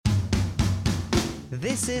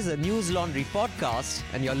This is a News Laundry podcast,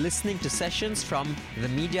 and you're listening to sessions from the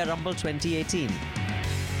Media Rumble 2018.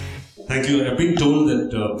 Thank you. I've been told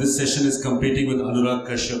that this session is competing with Anurag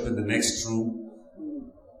Kashyap in the next room.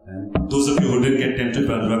 And those of you who didn't get tempted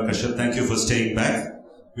by Anurag Kashyap, thank you for staying back.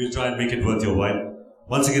 We'll try and make it worth your while.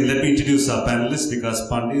 Once again, let me introduce our panelist. Vikas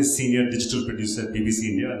Pandey is Senior Digital Producer at BBC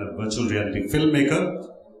India and a virtual reality filmmaker.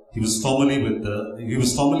 He was formerly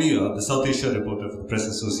the South Asia reporter for the Press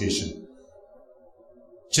Association.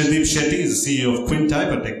 Chandip Shetty is the CEO of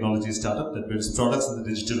Quintype, a technology startup that builds products in the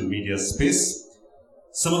digital media space.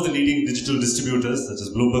 Some of the leading digital distributors, such as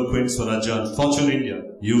Bloomberg, Quint, Swarajya and Fortune India,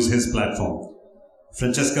 use his platform.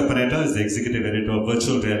 Francesca Panetta is the executive editor of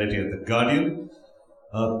virtual reality at The Guardian.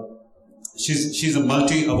 She's a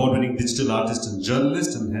multi-award-winning digital artist and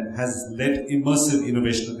journalist and has led immersive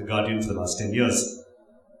innovation at The Guardian for the last 10 years.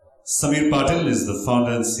 Samir Patil is the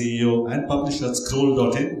founder and CEO and publisher at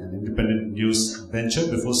Scroll.in, an independent news venture.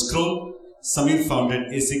 Before Scroll, Samir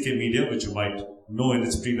founded ACK Media, which you might know in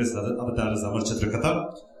its previous avatar as Amar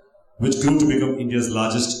Chitrakatha, which grew to become India's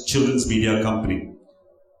largest children's media company.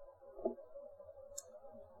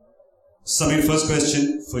 Samir, first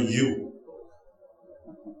question for you.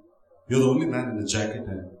 You're the only man in the jacket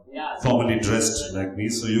and formally dressed like me,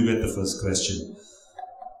 so you get the first question.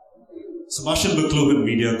 So Marshall McLuhan,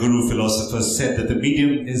 media guru, philosopher, said that the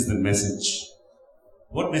medium is the message.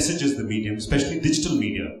 What message is the medium, especially digital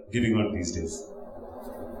media, giving out these days?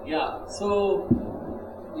 I don't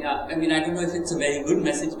know if it's a very good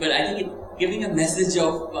message, but I think it's giving a message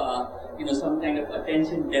of, some kind of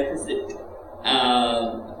attention deficit.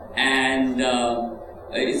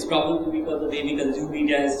 It's probably because the way we consume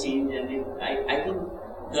media has changed, and I think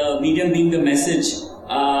the medium being the message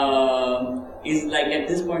is like at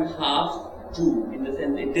this point half true, in the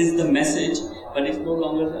sense it is the message, but it's no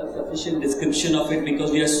longer a sufficient description of it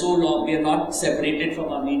because we are not separated from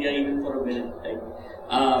our media even for a minute, right?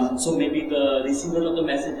 So maybe the receiver of the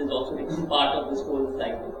message is also become part of this whole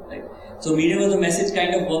cycle, right? So media was a message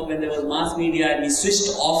kind of worked when there was mass media and we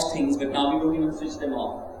switched off things, but now we don't even switch them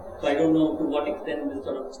off. So I don't know to what extent this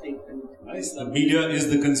sort of statement. Nice. The media is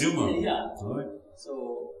the consumer. Yeah. All right.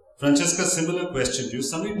 So Francesca, similar question to you.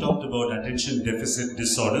 Somebody talked about attention deficit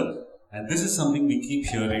disorder, and this is something we keep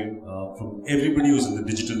hearing from everybody who's in the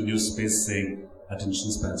digital news space saying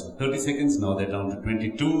attention spans were 30 seconds, now they're down to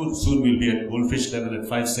 22, soon we'll be at goldfish level at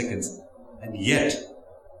 5 seconds. And yet,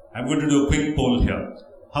 I'm going to do a quick poll here.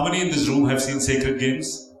 How many in this room have seen Sacred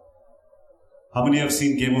Games? How many have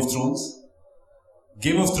seen Game of Thrones?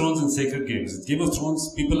 Game of Thrones and Sacred Games. Game of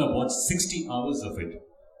Thrones, people have watched 60 hours of it.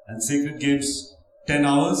 And Sacred Games, 10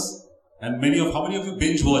 hours. And how many of you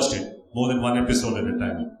binge watched it? More than one episode at a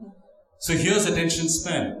time. So here's attention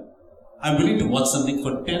span. I'm willing to watch something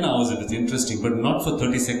for 10 hours if it's interesting, but not for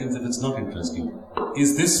 30 seconds if it's not interesting.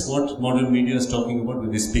 Is this what modern media is talking about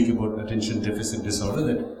when they speak about attention deficit disorder?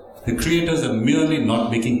 That the creators are merely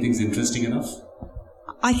not making things interesting enough?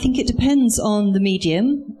 I think it depends on the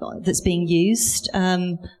medium that's being used,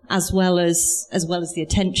 as well as the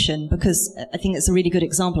attention, because I think it's a really good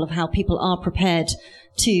example of how people are prepared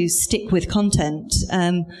to stick with content.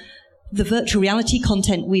 The virtual reality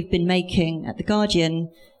content we've been making at The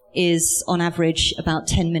Guardian is on average about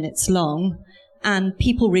 10 minutes long, and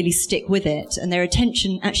people really stick with it, and their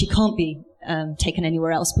attention actually can't be taken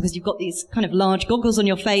anywhere else because you've got these kind of large goggles on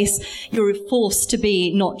your face. You're forced to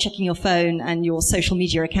be not checking your phone and your social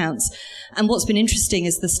media accounts. And what's been interesting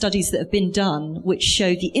is the studies that have been done which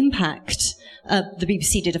show the impact. The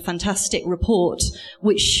BBC did a fantastic report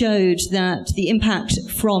which showed that the impact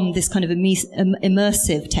from this kind of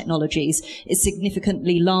immersive technologies is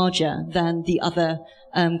significantly larger than the other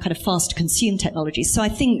kind of fast consume technologies. So I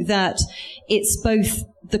think that it's both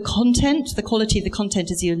the content, the quality of the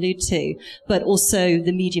content as you allude to, but also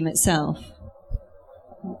the medium itself.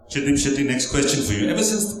 Chandip Shetty, next question for you. Ever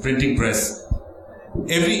since the printing press,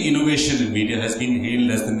 every innovation in media has been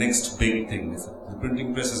hailed as the next big thing. The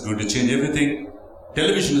printing press is going to change everything.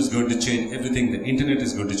 Television is going to change everything. The internet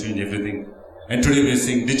is going to change everything. And today we are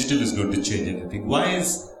saying digital is going to change everything. Why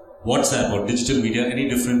is WhatsApp or digital media any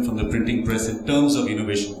different from the printing press in terms of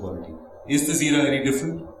innovation quality? Is this era any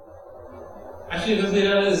different? Actually, this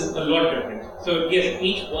era is a lot different. So yes,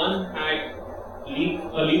 each one had a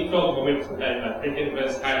leapfrog moment in time. Printing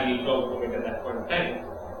press had a leapfrog moment at that point in time.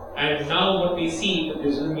 And now what we see, the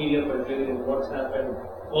digital media, particularly in WhatsApp and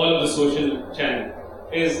all of the social channels,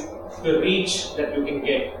 is the reach that you can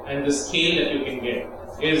get and the scale that you can get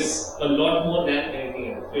is a lot more than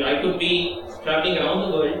anything else. So I could be traveling around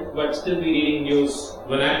the world but still be reading news,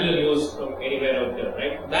 vernacular news from anywhere out there,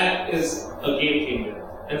 right? That is a game changer.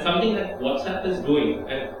 And something that WhatsApp is doing,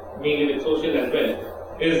 and mainly with social as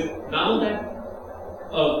well, is now that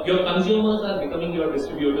your consumers are becoming your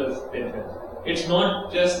distributors themselves. It's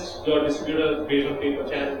not just your distributors based on paper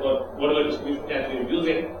channels or whatever distribution channel you're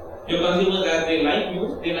using. Your consumers, as they like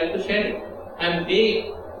news, they like to share it. And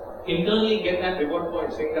they internally get that reward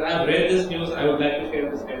point saying that I've read this news, I would like to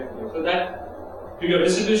share this kind of news. So that your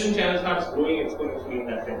distribution channel starts growing exponentially in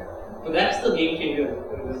that sense. So that's the game changer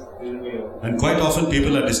in this way of. And quite often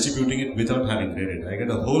people are distributing it without having read it. I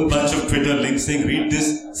get a whole bunch of Twitter links saying, read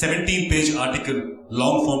this 17-page article,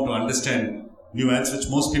 long form to understand nuance, which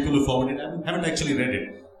most people who forward it haven't actually read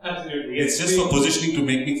it. Absolutely. It's just for positioning to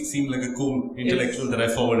make me seem like a cool intellectual that I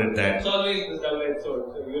forwarded that. It's always this double-edged sword,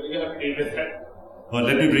 so you have to deal with that. Well,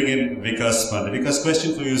 let me bring in Vikas Pandey. Vikas,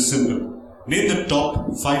 question for you is simple. Name the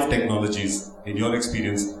top 5 technologies in your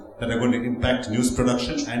experience that are going to impact news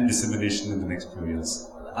production and dissemination in the next few years.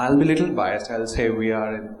 I'll be a little biased. I'll say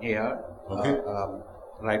VR and AR. Okay.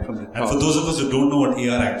 Right from the top. And for those of us who don't know what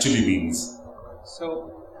AR actually means.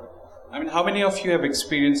 So, I mean, how many of you have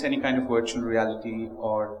experienced any kind of virtual reality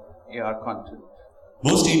or AR content?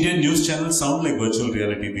 Most Indian news channels sound like virtual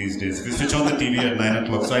reality these days. We switch on the TV at 9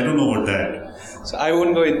 o'clock, so I don't know what that. So I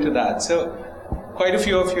won't go into that. So quite a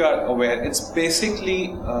few of you are aware. It's basically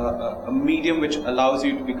a medium which allows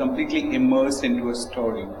you to be completely immersed into a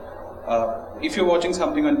story. If you're watching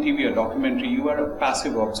something on TV, a documentary, you are a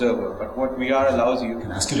passive observer. But what VR allows you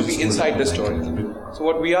to be inside the story. So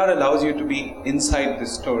what VR allows you to be inside the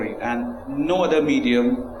story, and no other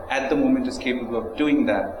medium at the moment is capable of doing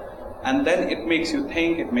that. And then it makes you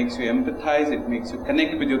think, it makes you empathize, it makes you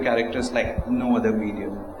connect with your characters like no other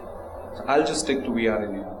medium. So I'll just stick to VR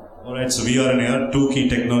and AR. Alright, so VR and AR, 2 key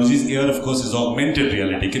technologies. AR, of course, is augmented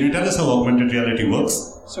reality. Can you tell us how augmented reality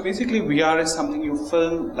works? So basically, VR is something you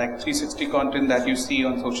film, like 360 content that you see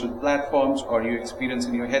on social platforms or you experience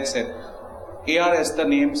in your headset. AR, as the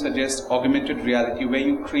name suggests, augmented reality, where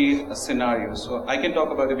you create a scenario. So I can talk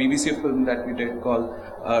about a BBC film that we did called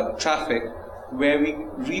Traffic, where we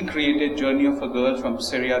recreated journey of a girl from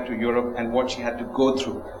Syria to Europe and what she had to go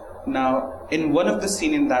through. Now, in one of the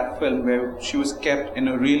scenes in that film where she was kept in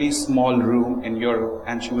a really small room in Europe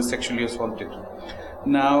and she was sexually assaulted.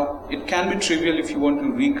 Now, it can be trivial if you want to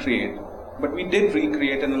recreate, but we did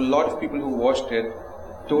recreate, and a lot of people who watched it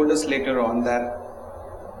told us later on that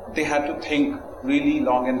they had to think really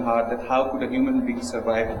long and hard that how could a human being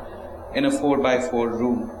survive in a 4x4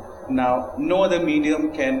 room. Now, no other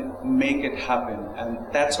medium can make it happen, and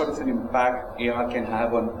that sort of an impact AR can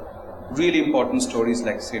have on really important stories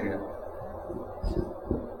like Syria.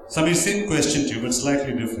 Samir, same question to you, but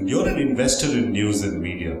slightly different. You're an investor in news and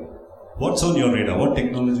media. What's on your radar? What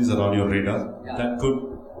technologies are on your radar that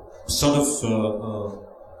could sort of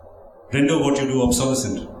render what you do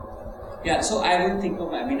obsolescent? Yeah, so I don't think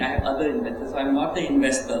of, I have other investors, so I'm not the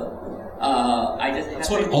investor. I just That's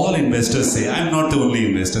what all investors say. I'm not the only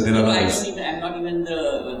investor. There are others. I'm not even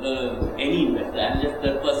the any investor. I'm just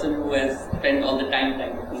the person who has spent all the time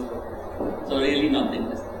trying to think of it. So really not the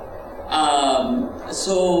investor.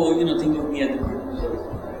 So think of me as a producer.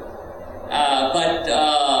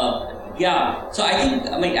 So I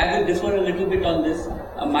think I will differ a little bit on this.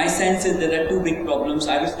 My sense is there are 2 big problems.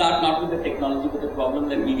 I will start not with the technology, but the problem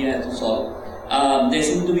that media has to solve. There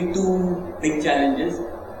seem to be 2 big challenges.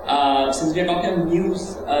 Since we are talking about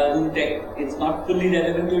news tech, it's not fully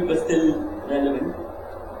relevant to it, but still relevant.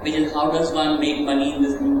 Which is, how does one make money in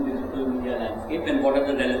this new digital media landscape, and what are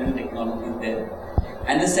the relevant technologies there?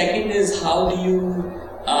 And the second is, how do you,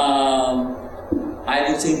 I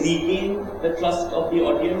would say, regain the trust of the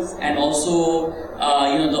audience, and also,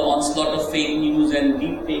 the onslaught of fake news and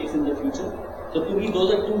deep fakes in the future. So to me,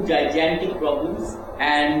 those are 2 gigantic problems,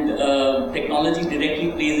 and technology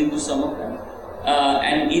directly plays into some of them.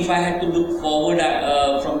 And if I had to look forward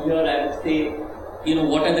from here, I would say,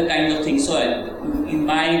 what are the kind of things? So in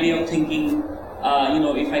my way of thinking,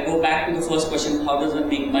 if I go back to the first question, how does one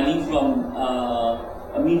make money from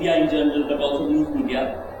media in general, but also news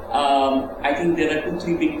media? I think there are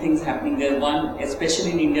 2-3 big things happening there. One,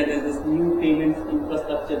 especially in India, there's this new payments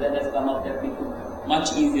infrastructure that has come up that makes it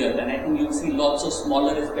much easier. And I think you'll see lots of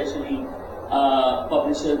smaller, especially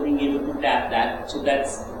publishers being able to tap that. So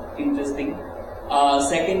that's interesting.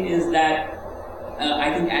 Second is that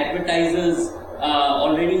I think advertisers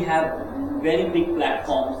already have very big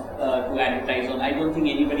platforms to advertise on. I don't think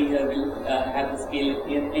anybody here will have the scale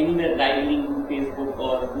anywhere rivaling Facebook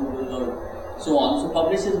or Google or so on. So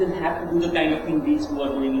publishers will have to do the kind of thing these 2 are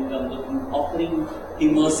doing in terms of offering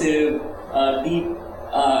immersive, deep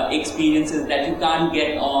experiences that you can't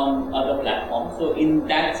get on other platforms. So in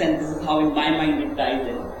that sense, this is how in my mind it ties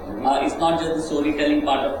in. It's not just the storytelling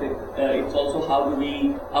part of it. It's also how do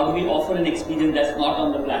we offer an experience that's not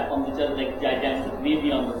on the platform, which are like gigantic, way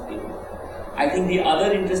beyond the scale. I think the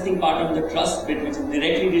other interesting part of the trust bit, which is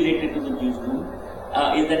directly related to the newsroom,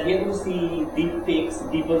 is that we are going to see deep fakes,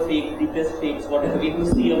 deeper fakes, deepest fakes, whatever. We're going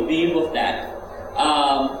to see a wave of that.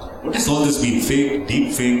 What does all this mean? Fake,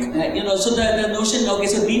 deep fake? So the notion,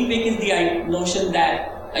 so deep fake is the notion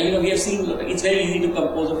that, we have seen, it's very easy to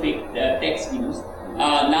compose a fake text news.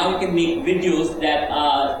 Now you can make videos that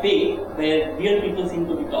are fake, where real people seem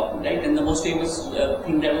to be talking, right? And the most famous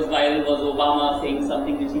thing that was viral was Obama saying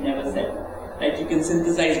something which he never said. Right? You can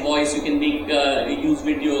synthesize voice, you can make use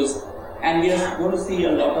videos, and we are going to see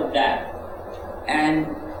a lot of that. And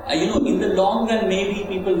in the long run, maybe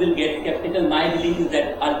people will get skeptical. My belief is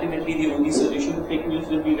that ultimately the only solution to fake news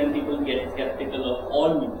will be when people get skeptical of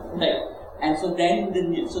all news, right? And so then, the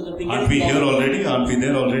biggest. Aren't we here already? Aren't we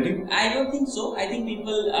there already? I don't think so. I think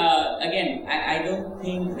people, again, I don't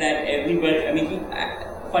think that everybody.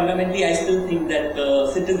 Fundamentally, I still think that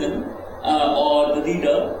the citizen or the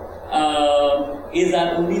reader is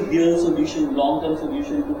our only real solution, long-term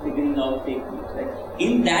solution to figuring out fake news. Right?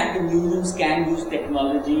 In that, the newsrooms can use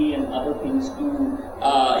technology and other things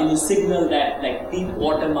to, signal that, like deep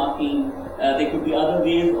watermarking. There could be other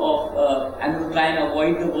ways of, I'm going to try and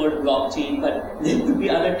avoid the word blockchain, but there could be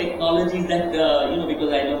other technologies that,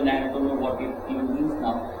 because I don't know what it even means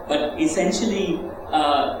now. But essentially,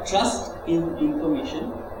 trust in information,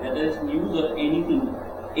 whether it's news or anything,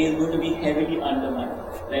 is going to be heavily undermined,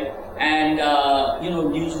 right? And,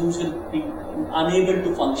 newsrooms will be unable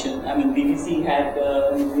to function. I mean, BBC had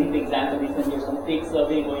a great example recently of some fake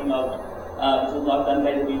survey going out, which was not done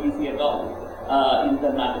by the BBC at all, in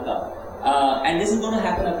Karnataka. And this is going to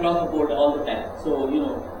happen across the board all the time. So,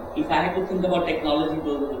 if I had to think about technology,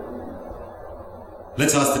 those are the two.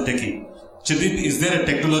 Let's ask the techie. Chiddeep, is there a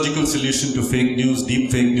technological solution to fake news,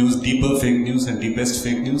 deep fake news, deeper fake news, and deepest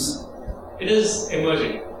fake news? It is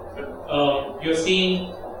emerging. You're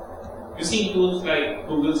seeing tools like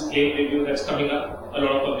Google's Claim Review that's coming up. A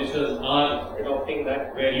lot of publishers are adopting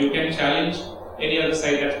that, where you can challenge any other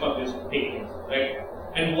site that's published fake news, right?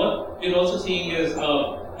 And what we're also seeing is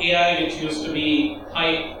AI, which used to be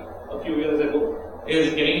hype a few years ago,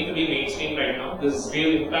 is getting to be mainstream right now. There's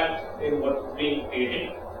real impact in what's being created.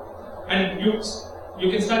 And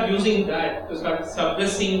you can start using that to start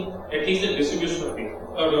suppressing at least the distribution of fake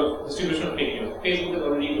news. Facebook is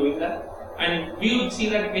already doing that. And we would see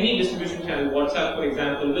that any distribution channel, WhatsApp for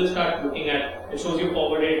example, will start looking at, it shows you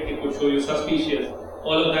forwarded, it could show you suspicious,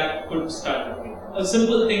 all of that could start happening. A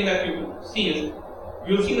simple thing that you could see is,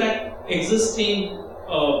 you'll see that existing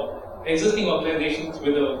organizations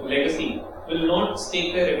with a legacy will not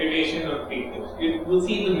stake their reputation on fake news. You will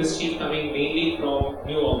see the mischief coming mainly from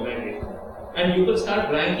new organizations. And you could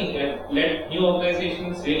start ranking and let new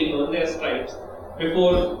organizations really earn their stripes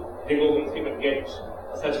before they go mainstream and get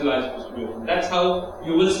such a large distribution. That's how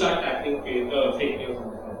you will start tackling fake news.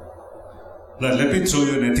 Let me throw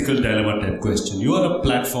you an ethical dilemma type question. You are a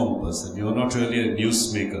platform person. You are not really a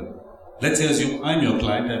newsmaker. Let's say assume I'm your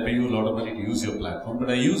client, I pay you a lot of money to use your platform, but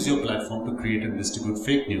I use your platform to create and distribute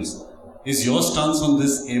fake news. Is your stance on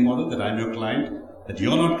this a model, that I'm your client, that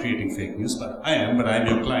you're not creating fake news, but I'm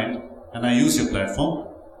your client, and I use your platform?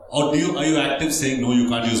 Or are you active saying, no, you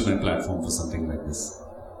can't use my platform for something like this?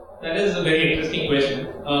 That is a very interesting question.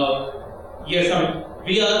 Yes,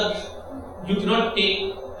 you cannot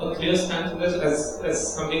take a clear stance on this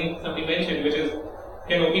as something mentioned, which is,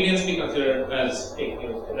 can opinions be considered as fake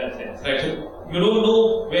news in that sense, right? So you don't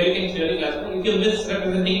know where you can clearly classify. If you're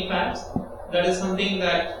misrepresenting facts, that is something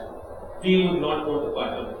that we would not want to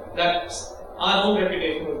partner with. That's our own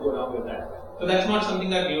reputation would go down with that. So that's not something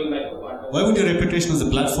that we would like to partner with. Why would your reputation as a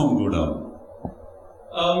platform go down?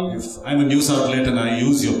 If I'm a news outlet and I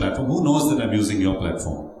use your platform, who knows that I'm using your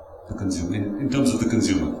platform to consume, in terms of the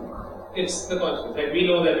consumer? It's the conscience, right? We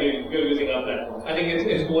know that we're using our platform. I think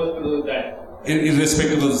it's more to do with that.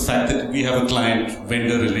 Irrespective of the fact that we have a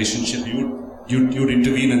client-vendor relationship, you'd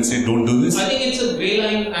intervene and say, don't do this? I think it's a grey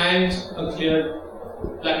line and a clear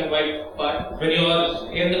black and white part. When you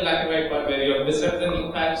are in the black and white part where you are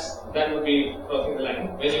misrepresenting facts, that would be crossing the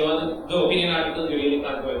line. When you are the opinion articles, you really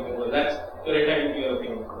can't do anything about that. You're entitled to your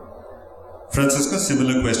opinion. Francisca,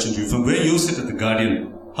 similar question to you. From where you sit at The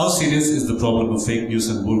Guardian, how serious is the problem of fake news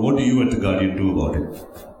and bull? What do you at The Guardian do about it?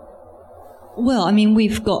 Well, I mean,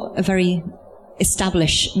 we've got a very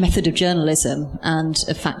established method of journalism and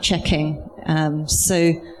of fact-checking.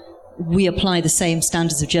 So we apply the same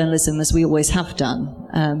standards of journalism as we always have done.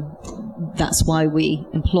 That's why we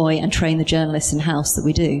employ and train the journalists in-house that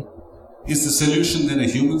we do. Is the solution then a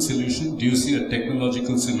human solution? Do you see a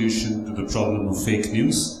technological solution to the problem of fake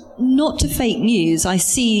news? Not to fake news. I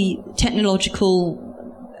see technological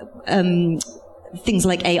things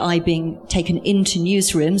like AI being taken into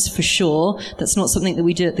newsrooms, for sure. That's not something that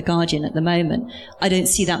we do at The Guardian at the moment. I don't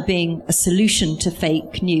see that being a solution to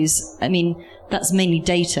fake news. I mean, that's mainly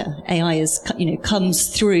data. AI comes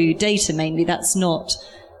through data mainly. That's not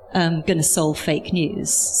going to solve fake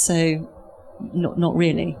news. So, not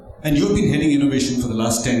really. And you've been heading innovation for the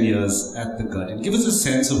last 10 years at The Guardian. Give us a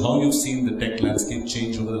sense of how you've seen the tech landscape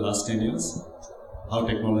change over the last 10 years, how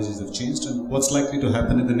technologies have changed, and what's likely to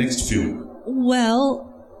happen in the next few. Well,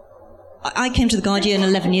 I came to The Guardian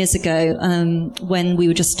 11 years ago when we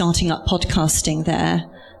were just starting up podcasting there.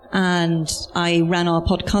 And I ran our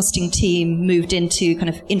podcasting team, moved into kind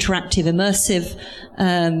of interactive, immersive,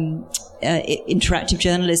 interactive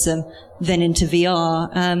journalism, then into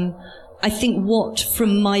VR. I think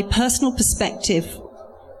from my personal perspective,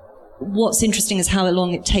 what's interesting is how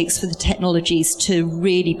long it takes for the technologies to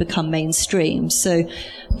really become mainstream. So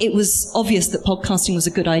it was obvious that podcasting was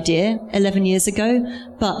a good idea 11 years ago,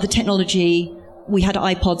 but the technology, we had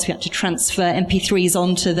iPods, we had to transfer MP3s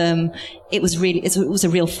onto them. It was a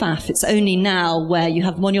real faff. It's only now where you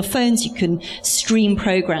have them on your phones, you can stream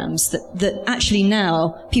programs that actually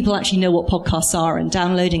now people actually know what podcasts are and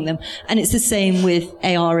downloading them. And it's the same with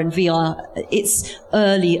AR and VR. It's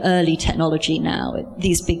early technology now.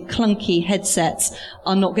 These big clunky headsets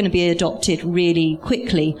are not going to be adopted really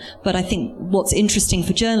quickly. But I think what's interesting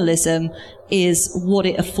for journalism is what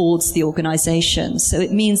it affords the organization. So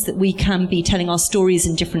it means that we can be telling our stories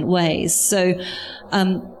in different ways. So,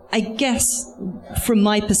 I guess from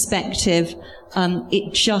my perspective,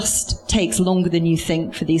 it just takes longer than you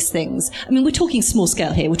think for these things. I mean, we're talking small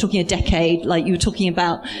scale here. We're talking a decade, like you were talking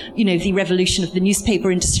about, the revolution of the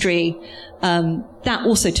newspaper industry. That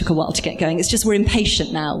also took a while to get going. It's just we're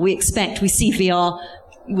impatient now. We see VR.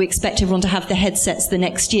 We expect everyone to have the headsets the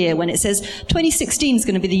next year. When it says 2016 is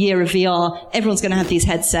going to be the year of VR, everyone's going to have these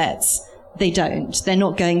headsets. They don't. They're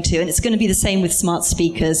not going to. And it's going to be the same with smart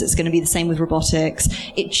speakers. It's going to be the same with robotics.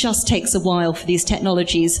 It just takes a while for these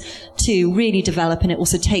technologies to really develop, and it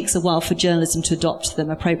also takes a while for journalism to adopt them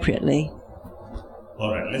appropriately.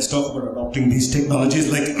 All right, let's talk about adopting these technologies.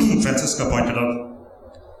 Like Francisca pointed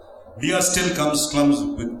out, VR still comes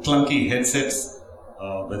with clunky headsets,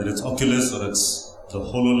 whether it's Oculus or it's the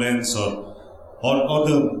HoloLens or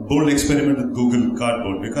the bold experiment with Google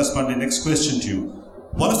Cardboard. Vikas Pandey, next question to you.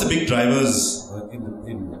 One of the big drivers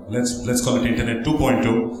in let's call it Internet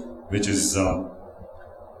 2.0, which is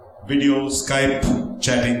video, Skype,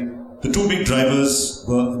 chatting. The two big drivers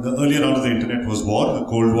were in the earlier round of the Internet was war. The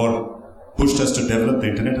Cold War pushed us to develop the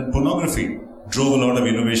Internet, and pornography drove a lot of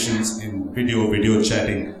innovations in video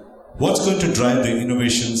chatting. What's going to drive the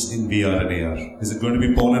innovations in VR and AR? Is it going to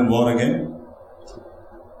be porn and war again?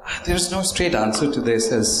 There's no straight answer to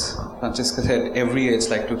this. As Francesca said, every year it's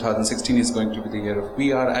like 2016 is going to be the year of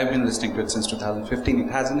VR. I've been listening to it since 2015.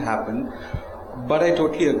 It hasn't happened. But I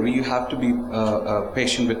totally agree. You have to be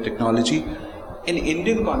patient with technology. In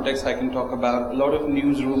Indian context, I can talk about a lot of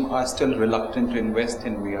newsrooms are still reluctant to invest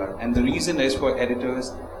in VR. And the reason is for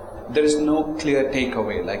editors, there is no clear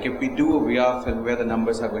takeaway. Like if we do a VR film, where the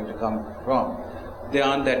numbers are going to come from. There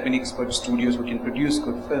aren't that many expert studios who can produce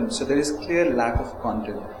good films. So there is clear lack of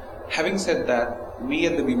content. Having said that, we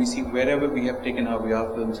at the BBC, wherever we have taken our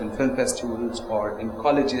VR films in film festivals or in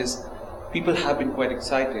colleges, people have been quite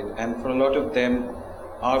excited. And for a lot of them,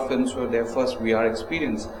 our films were their first VR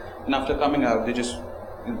experience. And after coming out,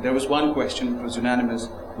 there was one question, it was unanimous,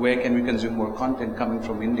 where can we consume more content coming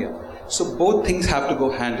from India? So both things have to go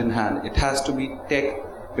hand in hand. It has to be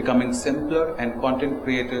tech becoming simpler and content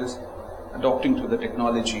creators adopting to the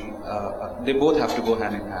technology. They both have to go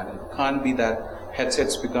hand in hand. It can't be that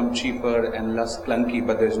headsets become cheaper and less clunky,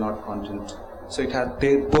 but there's not content. So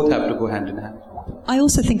they both have to go hand in hand. I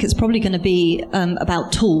also think it's probably going to be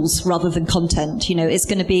about tools rather than content. It's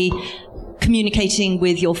going to be communicating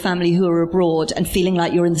with your family who are abroad and feeling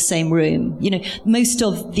like you're in the same room. Most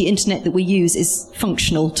of the internet that we use is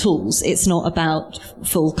functional tools. It's not about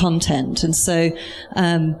full content. And so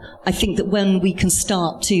I think that when we can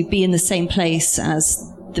start to be in the same place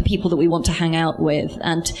as the people that we want to hang out with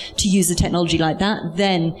and to use the technology like that,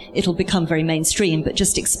 then it'll become very mainstream. But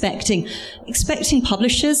just expecting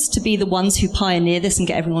publishers to be the ones who pioneer this and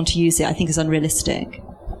get everyone to use it, I think is unrealistic.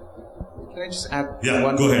 Can I just add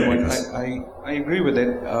one point? I agree with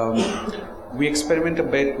it. We experiment a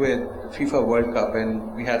bit with FIFA World Cup,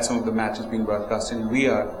 and we had some of the matches being broadcast in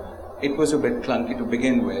VR. It was a bit clunky to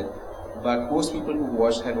begin with, but most people who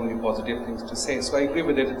watched had only positive things to say. So I agree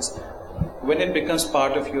with it. when it becomes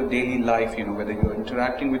part of your daily life, whether you're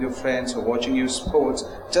interacting with your friends or watching your sports,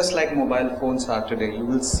 just like mobile phones are today, you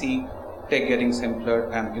will see tech getting simpler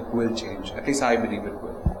and it will change. At least I believe it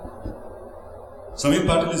will. Samir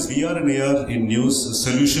Patil, is VR and AR in news a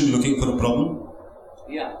solution looking for a problem?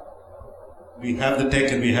 Yeah. We have the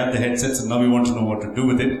tech and we have the headsets and now we want to know what to do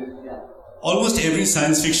with it. Yeah. Almost every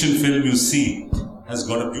science fiction film you see has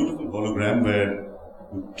got a beautiful hologram where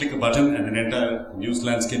you click a button and an entire news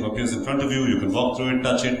landscape appears in front of you. You can walk through it,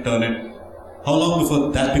 touch it, turn it. How long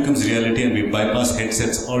before that becomes reality and we bypass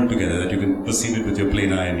headsets altogether, that you can perceive it with your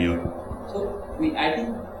plain eye and ear? So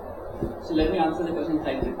let me answer the question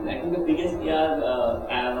scientifically. I think the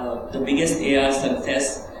biggest AR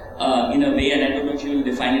success in a way, and I don't know if you will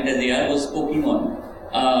define it as AR, was Pokemon,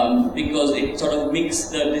 because it sort of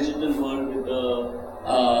mixed the digital world with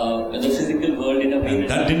the physical world in a way. And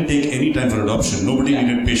that didn't take any time for adoption. Nobody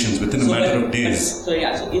needed patience within a matter of days. So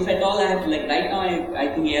if at all I have right now, I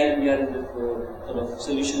think AR and VR is this sort of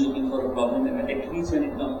solution looking for a problem, and at least when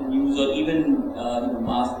it comes to news or even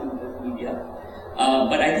mass interest media.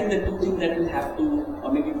 But I think the two things that will have to,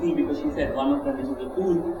 or maybe three, because she said one of them is the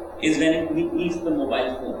tool, is when it meets the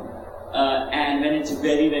mobile phone and when it's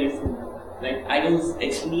very, very simple. Like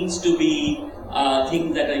it needs to be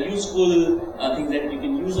things that are useful, things that you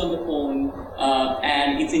can use on the phone,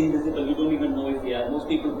 and it's invisible. You don't even know it's AR. Most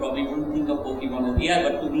people probably wouldn't think of Pokemon as AR,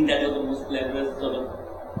 but to me that was the most cleverest sort of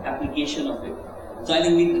application of it. So I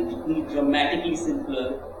think we need dramatically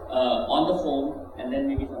simpler on the phone, and then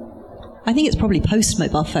maybe something. I think it's probably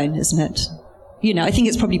post-mobile phone, isn't it? I think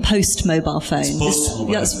it's probably post-mobile phone. It's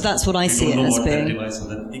post-mobile. That's what I see it as being. We don't know what that device or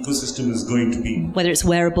that ecosystem is going to be. Whether it's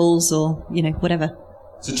wearables or, whatever.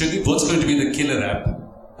 So Chandi, what's going to be the killer app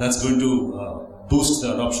that's going to boost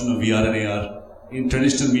the adoption of VR and AR in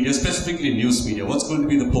traditional media, specifically news media? What's going to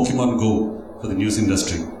be the Pokemon Go for the news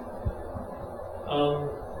industry?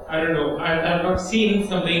 I don't know. I've not seen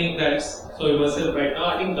something that's so immersive right now.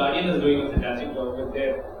 I think Guardian is doing a fantastic job with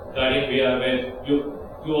their Guardian VR, where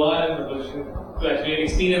you are in a position to actually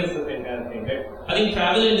experience this entire thing, right? I think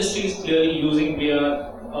travel industry is clearly using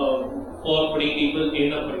VR for putting people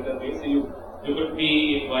in a particular place. So you could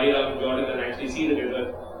be in Vairag, Jordan, and actually see the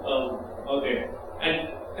desert out there. And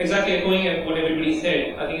exactly echoing at what everybody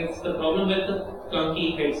said, I think it's the problem with the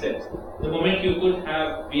clunky headsets. The moment you could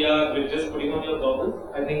have VR with just putting on your goggles,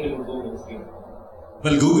 I think it would go mainstream.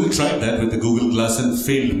 Well, Google tried that with the Google Glass and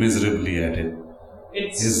failed miserably at it.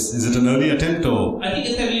 Is it an early attempt or? I think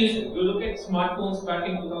it's evolution. You look at smartphones back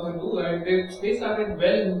in 2002 and they started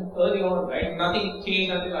well early on, right? Nothing changed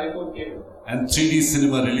until iPhone came. And 3D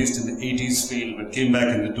cinema released in the 80s failed but came back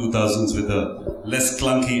in the 2000s with a less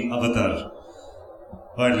clunky avatar.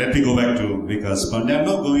 Alright, let me go back to Vikas Pandey. I'm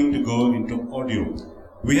now going to go into audio.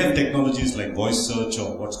 We have technologies like voice search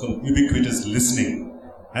or what's called ubiquitous listening.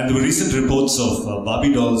 And there were recent reports of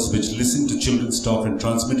Barbie dolls which listened to children's talk and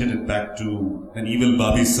transmitted it back to an evil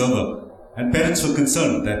Barbie server. And parents were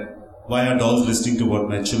concerned that why are dolls listening to what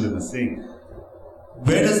my children are saying?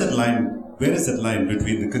 Where is that line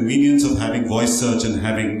between the convenience of having voice search and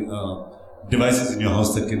having devices in your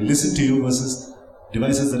house that can listen to you versus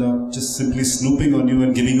devices that are just simply snooping on you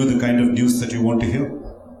and giving you the kind of news that you want to hear?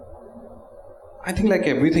 I think like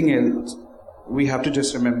everything else, we have to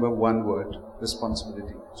just remember one word: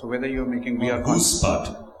 responsibility. So whether you're making VR whose part?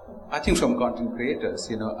 I think from content creators,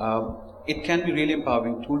 it can be really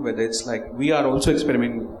empowering tool. Whether it's like we are also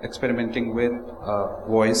experimenting with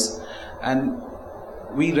voice, and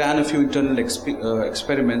we ran a few internal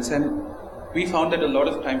experiments, and we found that a lot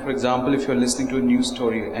of time, for example, if you're listening to a news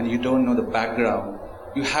story and you don't know the background,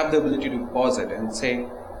 you have the ability to pause it and say,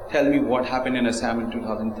 tell me what happened in Assam in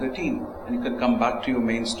 2013, and you can come back to your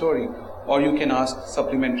main story, or you can ask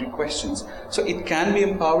supplementary questions. So it can be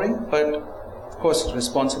empowering, but of course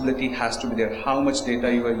responsibility has to be there. How much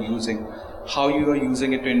data you are using, how you are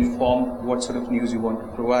using it to inform what sort of news you want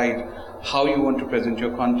to provide, how you want to present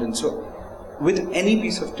your content. So with any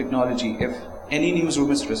piece of technology, if any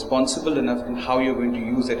newsroom is responsible enough in how you're going to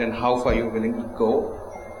use it and how far you're willing to go,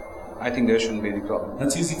 I think there shouldn't be any problem.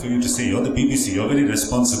 That's easy for you to say. You're the BBC, you're very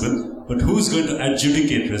responsible, but who's going to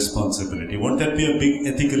adjudicate responsibility? Won't that be a big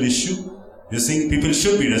ethical issue? You're saying people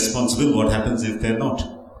should be responsible. What happens if they're not?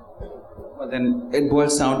 Well, then it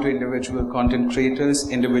boils down to individual content creators,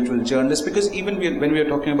 individual journalists, because even when we are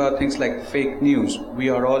talking about things like fake news, we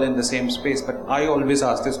are all in the same space. But I always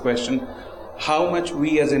ask this question: how much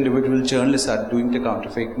we as individual journalists are doing to counter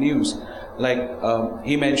fake news? Like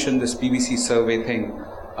he mentioned this BBC survey thing,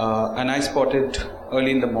 and I spotted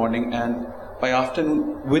early in the morning, and by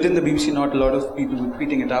afternoon, within the BBC, not a lot of people were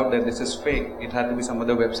tweeting it out that this is fake. It had to be some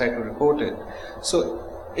other website to report it.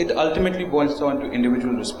 So it ultimately boils down to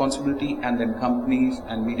individual responsibility, and then companies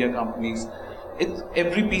and media companies.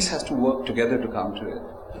 Every piece has to work together to counter it.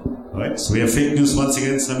 Alright, so we have fake news once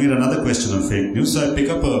again. Samir, another question on fake news. So I pick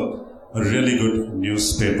up a really good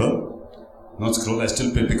newspaper. Not scroll, I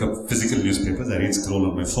still pick up physical newspapers. I read scroll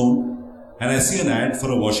on my phone. And I see an ad for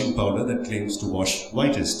a washing powder that claims to wash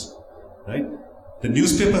whitest. Right? The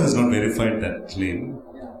newspaper has not verified that claim.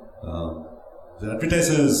 The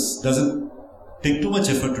advertiser doesn't take too much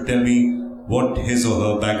effort to tell me what his or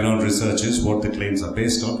her background research is, what the claims are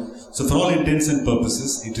based on. So for all intents and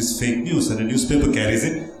purposes, it is fake news, and a newspaper carries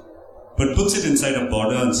it, but puts it inside a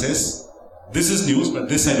border and says, this is news, but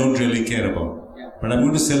this I don't really care about. But I'm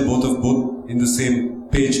going to sell both in the same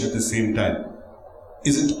page at the same time.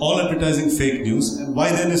 Isn't all advertising fake news? And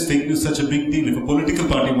why then is fake news such a big deal? If a political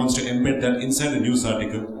party wants to embed that inside a news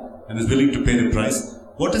article and is willing to pay the price,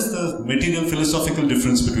 what is the material philosophical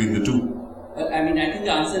difference between the two? Well, I mean, I think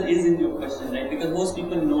the answer is in your question, right? Because most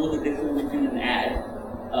people know the difference between an ad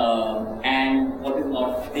and what is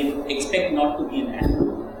not. They expect not to be an ad.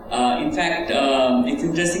 In fact, it's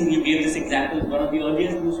interesting you gave this example. One of the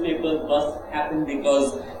earliest newspapers bust happened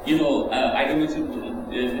because, I don't know if you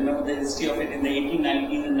remember the history of it in the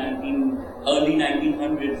 1890s and early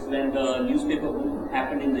 1900s when the newspaper boom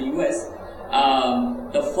happened in the US.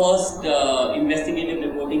 The first investigative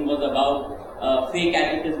reporting was about fake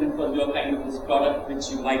advertisement for your kind of this product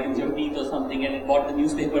which whitens your teeth or something, and it brought the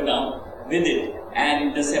newspaper down with it.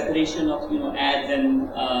 And the separation of ads and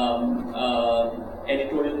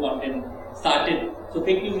editorial content started. So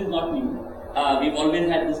fake news is not new. We've always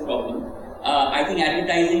had this problem. I think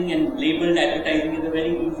advertising and labeled advertising is a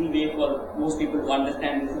very easy way for most people to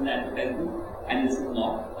understand this is an advertisement and this is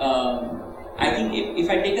not. I think if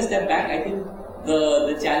I take a step back, I think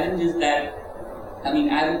the challenge is that, I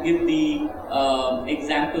will give the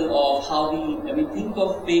example of how think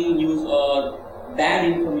of fake news or bad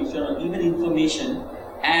information or even information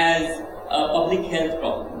as a public health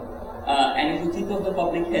problem. And if you think of the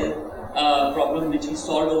public health problem which we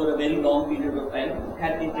solved over a very long period of time,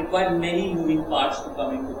 it required many moving parts to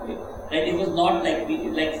come into play. Right? It was not like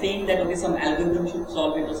saying that some algorithm should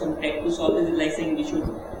solve it or some tech to solve it. It's like saying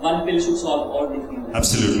one pill should solve all diseases.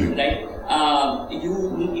 Absolutely. Right? If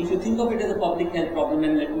you think of it as a public health problem,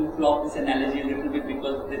 and let me flop this analogy a little bit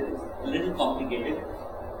because it's a little complicated.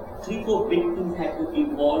 3-4 big things had to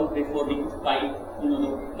evolve before we could fight,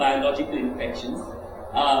 the biological infections.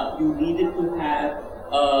 You needed to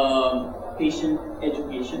have patient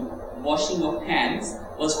education. Washing of hands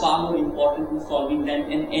was far more important in solving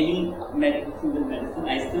than in any single medicine.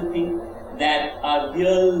 I still think that our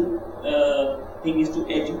real thing is to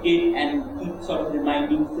educate and keep sort of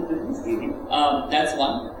reminding citizens. That's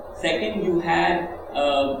one. Second, you had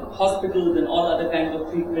hospitals and all other kinds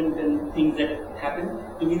of treatment and things that happen.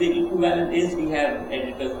 To me, the equivalent is we have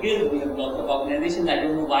Editors Guild, we have lots of organizations. I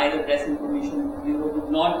don't know why the Press Information Bureau would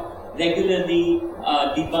not regularly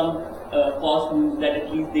debunk false news that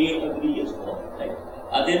at least they agree is false. Right?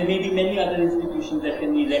 There may be many other institutions that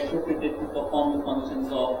can be retrofitted to perform the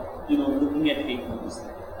functions of looking at fake news.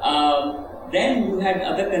 Then you had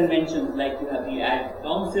other conventions, like you have the Ad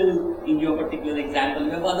Council in your particular example.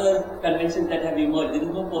 You have other conventions that have emerged. There is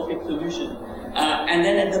no perfect solution. And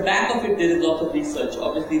then at the back of it, there is lots of research.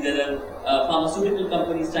 Obviously, there are pharmaceutical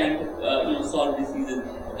companies trying to solve diseases.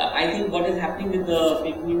 I think what is happening with the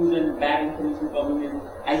fake news and bad information problem is,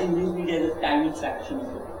 I think news media is a tiny fraction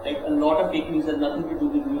of it. Like a lot of fake news has nothing to do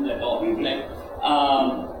with news at all. Right?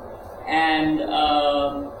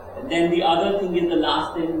 Then the other thing is the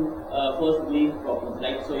last in first blame problem,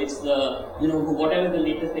 right? So it's the, whatever the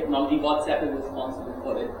latest technology, WhatsApp is responsible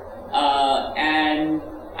for it. And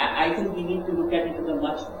I think we need to look at it as a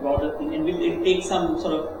much broader thing, and it takes some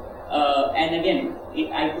sort of, and again,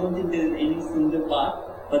 I don't think there is any single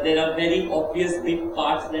part, but there are very obvious big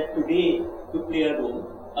parts that today could play a role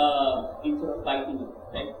in sort of fighting it,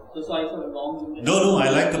 right? So sorry for a long... No, I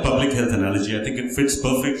like the public health analogy. I think it fits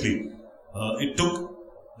perfectly. It took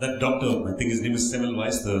that doctor, I think his name is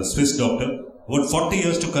Semmelweis, the Swiss doctor, about 40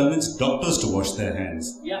 years to convince doctors to wash their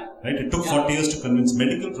hands. Yeah. Right? It took 40 years to convince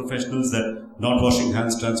medical professionals that not washing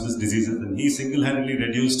hands transmits diseases, and he single-handedly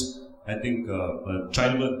reduced, I think,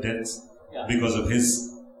 childbirth deaths because of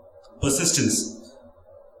his persistence.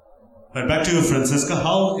 Right, back to you, Francesca.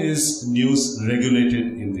 How is news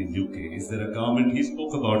regulated in the UK? Is there a government? He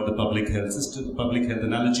spoke about the public health system, the public health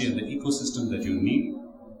analogy, and the ecosystem that you need.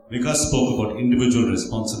 Vikas spoke about individual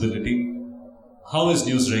responsibility. How is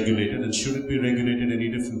news regulated, and should it be regulated any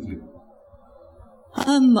differently?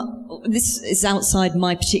 This is outside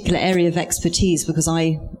my particular area of expertise because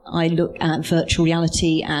I look at virtual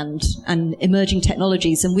reality and emerging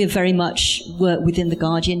technologies, and we very much work within the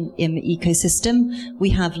Guardian ecosystem. We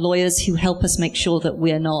have lawyers who help us make sure that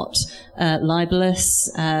we're not libelous.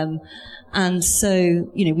 And so,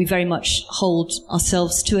 we very much hold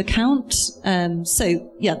ourselves to account.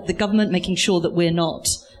 The government making sure that we're not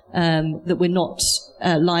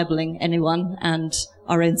libeling anyone, and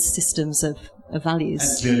our own systems of values.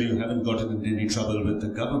 And clearly you haven't gotten into any trouble with the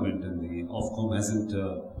government, and the Ofcom hasn't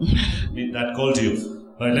made that call to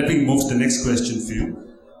you. But let me move to the next question for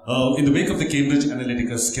you. In the wake of the Cambridge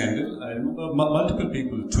Analytica scandal, I remember multiple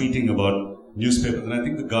people tweeting about newspapers, and I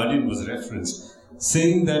think the Guardian was referenced,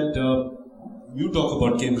 saying that you talk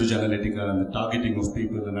about Cambridge Analytica and the targeting of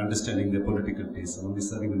people and understanding their political tastes and only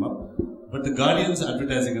serving them up. But the Guardian's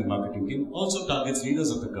advertising and marketing team also targets readers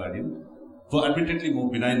of the Guardian for admittedly more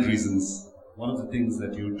benign reasons. One of the things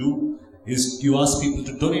that you do is you ask people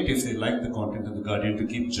to donate if they like the content of the Guardian to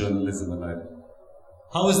keep journalism alive.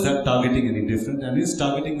 How is that targeting any different, and is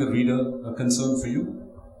targeting the reader a concern for you?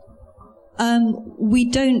 We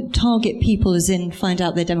don't target people as in find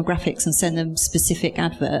out their demographics and send them specific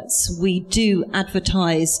adverts. We do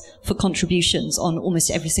advertise for contributions on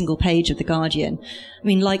almost every single page of The Guardian. I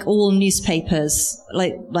mean, like all newspapers,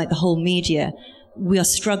 like the whole media, we are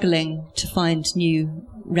struggling to find new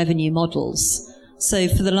revenue models. So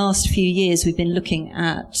for the last few years, we've been looking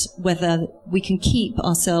at whether we can keep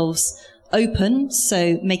ourselves open,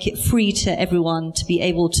 so make it free to everyone to be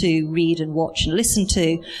able to read and watch and listen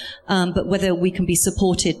to, but whether we can be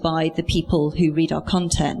supported by the people who read our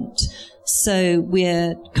content. So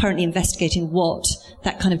we're currently investigating what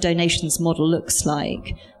that kind of donations model looks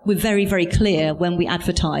like. We're very, very clear when we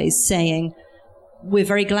advertise saying, we're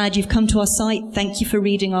very glad you've come to our site. Thank you for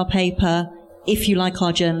reading our paper. If you like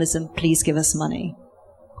our journalism, please give us money.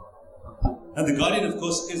 And the Guardian, of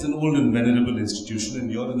course, is an old and venerable institution,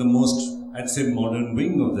 and you're in the most, I'd say, modern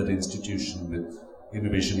wing of that institution with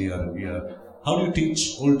innovation, AR and VR. How do you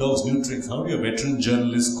teach old dogs new tricks? How do your veteran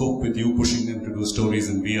journalists cope with you pushing them to do stories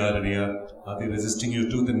in VR and AR? Are they resisting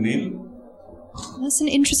you tooth and nail? That's an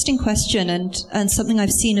interesting question, and something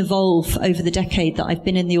I've seen evolve over the decade that I've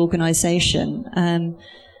been in the organisation.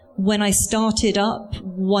 When I started up,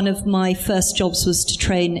 one of my first jobs was to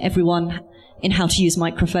train everyone in how to use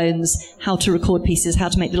microphones, how to record pieces, how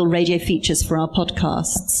to make little radio features for our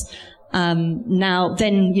podcasts.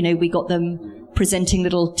 We got them presenting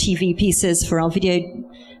little TV pieces for our video,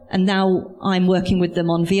 and now I'm working with them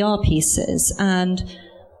on VR pieces. And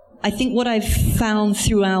I think what I've found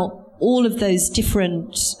throughout all of those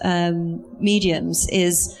different mediums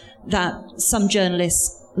is that some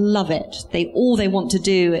journalists love it. All they want to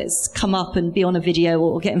do is come up and be on a video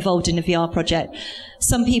or get involved in a VR project.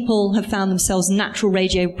 Some people have found themselves natural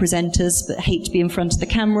radio presenters but hate to be in front of the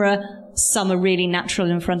camera. Some are really natural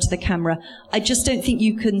in front of the camera. I just don't think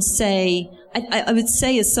you can say, I would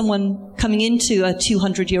say as someone coming into a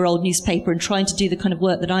 200-year-old newspaper and trying to do the kind of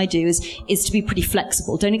work that I do is to be pretty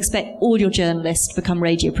flexible. Don't expect all your journalists to become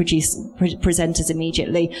radio presenters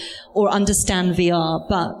immediately or understand VR,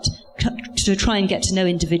 but to try and get to know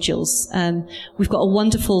individuals. We've got a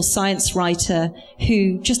wonderful science writer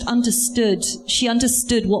who just understood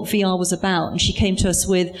what VR was about, and she came to us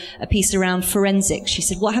with a piece around forensics. She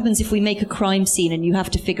said, what happens if we make a crime scene and you have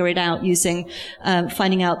to figure it out using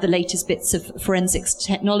finding out the latest bits of forensics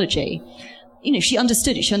technology? She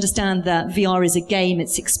understood it. She understand that VR is a game,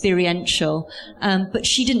 it's experiential, but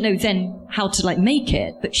she didn't know then how to make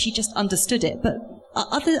it, but she just understood it. But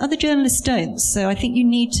other journalists don't. So I think you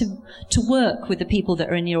need to work with the people that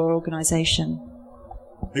are in your organisation.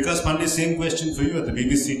 Because Pandey, same question for you at the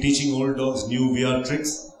BBC, teaching old dogs new VR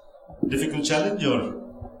tricks. Difficult challenge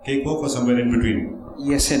or cakewalk or somewhere in between?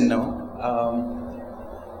 Yes and no.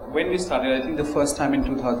 When we started, I think the first time in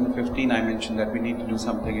 2015, I mentioned that we need to do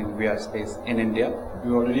something in VR space in India.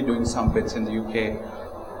 We were already doing some bits in the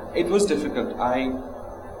UK. It was difficult.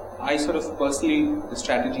 I sort of personally, the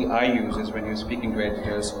strategy I use is when you're speaking to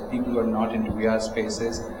editors, people who are not into VR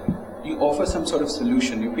spaces, you offer some sort of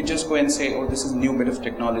solution. You could just go and say, oh, this is a new bit of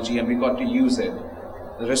technology and we got to use it.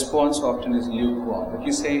 The response often is lukewarm. But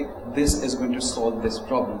you say, this is going to solve this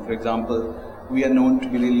problem. For example, we are known to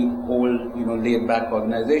be really old, laid-back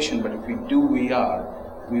organization, but if we do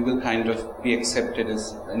VR, we will kind of be accepted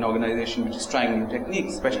as an organization which is trying new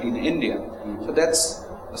techniques, especially in India. So that's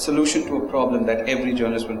a solution to a problem that every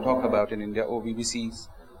journalist will talk about in India. Oh, BBC's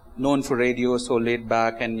known for radio, so laid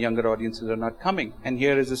back, and younger audiences are not coming. And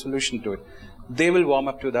here is a solution to it. They will warm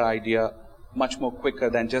up to the idea much more quicker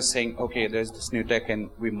than just saying, okay, there's this new tech and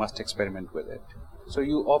we must experiment with it. So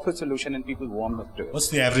you offer a solution and people warm up to it. What's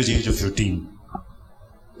the average age of your team?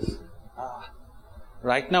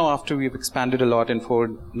 Right now, after we've expanded a lot in 4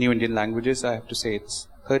 new Indian languages, I have to say it's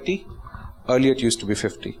 30. Earlier it used to be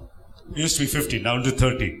 50. It used to be 50, down to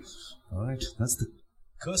 30. All right, that's the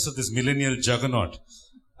curse of this millennial juggernaut.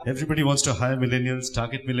 Everybody wants to hire millennials,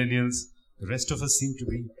 target millennials. The rest of us seem to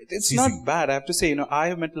be It's ceasing. not bad. I have to say, I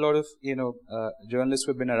have met a lot of, journalists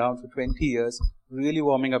who have been around for 20 years, really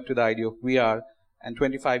warming up to the idea of VR, and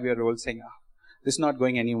 25-year-olds saying, this is not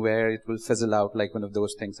going anywhere. It will fizzle out like one of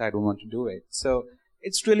those things. I don't want to do it. So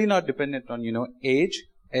it's really not dependent on, age.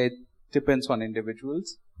 It depends on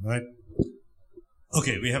individuals. Right.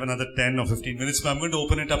 Okay, we have another 10 or 15 minutes, but I'm going to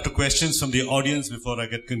open it up to questions from the audience before I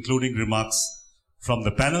get concluding remarks from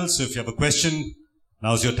the panel. So if you have a question,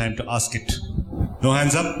 now's your time to ask it. No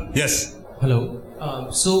hands up? Yes. Hello.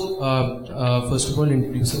 First of all,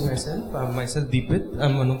 introducing myself. Myself Deepit.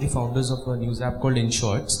 I'm one of the founders of a news app called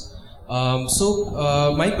InShorts.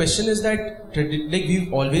 My question is that,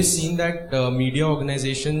 we've always seen that media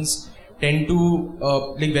organizations tend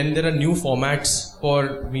to, when there are new formats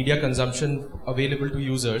for media consumption available to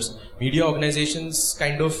users, media organizations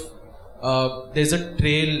kind of, there's a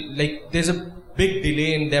trail, there's a big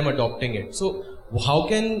delay in them adopting it. So how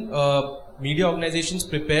can media organizations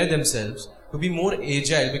prepare themselves to be more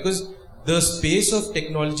agile? Because the space of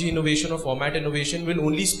technology innovation or format innovation will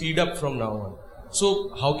only speed up from now on.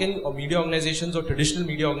 So how can media organizations or traditional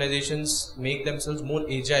media organizations make themselves more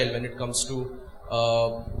agile when it comes to,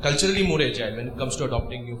 culturally more agile when it comes to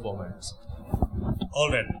adopting new formats? All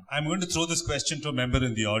right. I'm going to throw this question to a member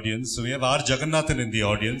in the audience. So we have R. Jagannathan in the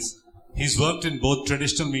audience. He's worked in both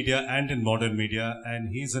traditional media and in modern media, and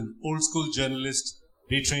he's an old school journalist,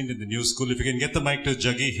 retrained in the new school. If you can get the mic to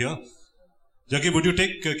Jaggi here. Jaggi, would you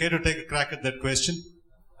care to take a crack at that question?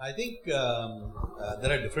 I think there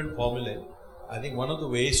are different formulae. I think one of the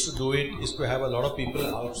ways to do it is to have a lot of people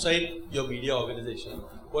outside your media organization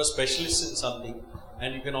who are specialists in something,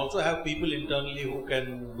 and you can also have people internally who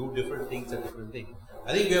can do different things at different things.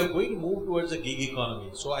 I think we are going to move towards a gig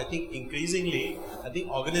economy. So I think increasingly,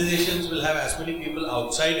 organizations will have as many people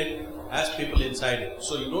outside it as people inside it.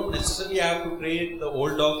 So you don't necessarily have to train the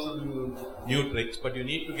old dogs to do new tricks, but you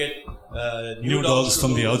need to get new dogs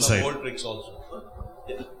from the outside. Old tricks also.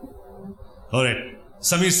 Yeah. All right.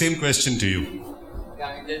 Samir, same question to you.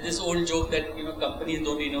 Yeah, there's this old joke that companies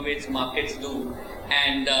don't innovate, markets do,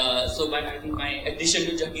 and I think my addition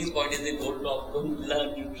to Jaggi's point is that old dogs don't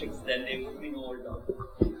learn new tricks, then there would be no old dogs.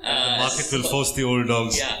 The market will force the old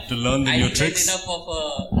dogs to learn the new tricks. Enough of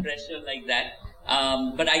a pressure like that.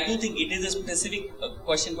 But I do think it is a specific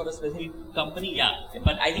question for a specific company. Yeah,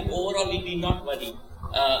 but I think overall we need not worry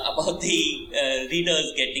about the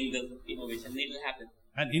readers getting the innovation. It will happen.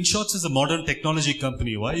 And InShorts is a modern technology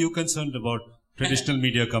company. Why are you concerned about traditional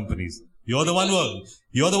media companies? You're the one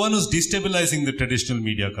who's destabilizing the traditional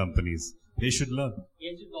media companies. They should learn.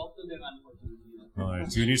 You should talk to them, unfortunately. All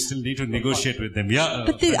right, so you still need to negotiate with them. Yeah.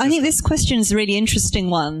 But I think this question is a really interesting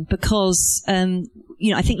one because,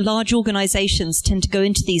 I think large organizations tend to go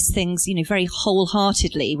into these things, very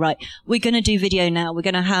wholeheartedly, right? We're going to do video now. We're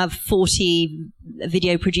going to have 40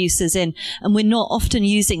 video producers in, and we're not often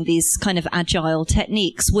using these kind of agile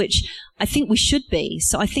techniques, which I think we should be.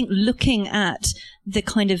 So I think looking at the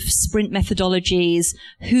kind of sprint methodologies,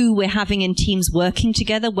 who we're having in teams working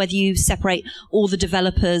together, whether you separate all the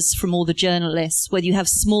developers from all the journalists, whether you have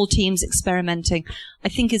small teams experimenting, I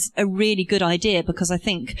think is a really good idea, because I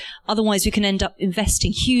think otherwise we can end up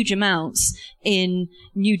investing huge amounts in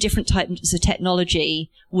new different types of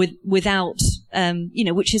technology without,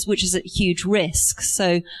 which is a huge risk.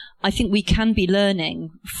 So I think we can be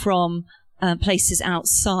learning from places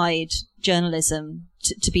outside journalism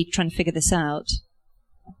to be trying to figure this out.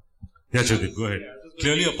 Yeah, Jagdeep, go ahead.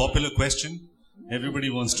 Clearly a popular question. Everybody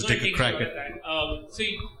wants to take a crack at it. So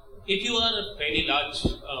if you are a very large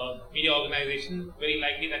media organization, very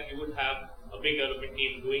likely that you would have a big development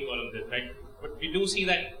team doing all of this, right? But we do see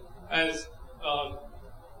that, as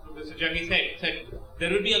Mr. Jaggi said,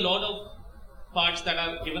 there will be a lot of parts that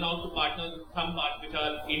are given out to partners, some parts which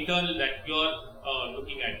are internal that you're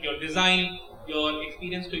looking at. Your design, your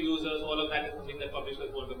experience to users, all of that is something that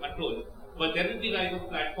publishers want to control. But there will be rise of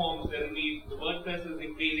platforms, there will be, the WordPress is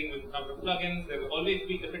increasing with the number of plugins, there will always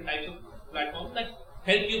be different types of platforms that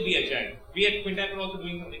help you be agile. We at Quintet are also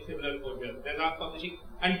doing something similar for here. There's our publishing,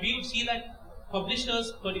 and we would see that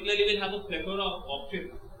publishers particularly will have a plethora of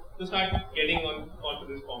options to start getting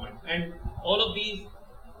onto this format. And all of these,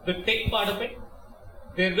 the tech part of it,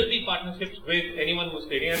 there will be partnerships with anyone who's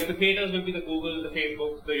creating. And the creators will be the Google, the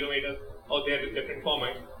Facebook, the innovators out there with different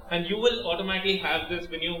formats. And you will automatically have this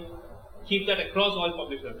when you keep that across all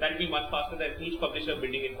publishers. That will be much faster than each publisher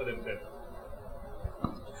building it for themselves.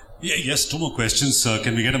 Yeah, yes, two more questions.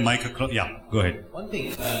 Can we get a mic across? Yeah, go ahead. One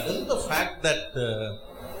thing, doesn't the fact that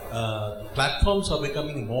platforms are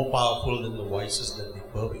becoming more powerful than the voices that they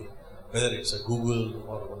pervade, whether it's a Google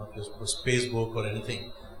or one of your Facebook or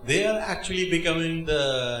anything, they are actually becoming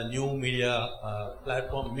the new media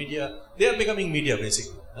platform, media. They are becoming media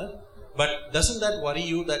basically. But doesn't that worry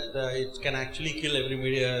you that it can actually kill every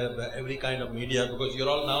media, every kind of media, because you're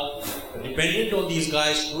all now dependent on these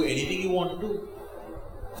guys to do anything you want to do?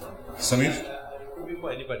 Samir? It could be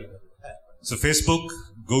for anybody. So Facebook,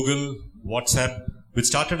 Google, WhatsApp, which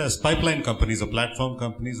started as pipeline companies or platform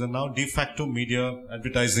companies, are now de facto media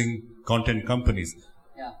advertising content companies.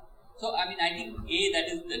 Yeah. So, I think that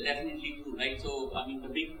is definitely true, right? So, the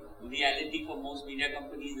big reality for most media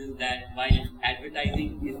companies is that while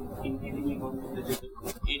advertising is increasingly going to digital,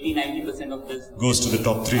 80-90% of this goes to the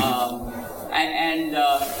top 3. But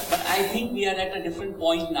I think we are at a different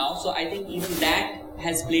point now. So, I think even that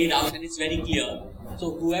has played out and it's very clear.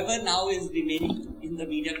 So, whoever now is remaining in the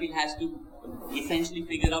media field has to essentially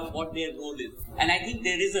figure out what their role is. And I think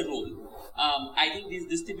there is a role. I think these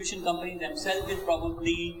distribution companies themselves will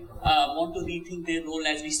probably want to rethink their role,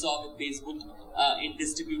 as we saw with Facebook in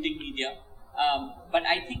distributing media. But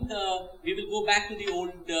I think we will go back to the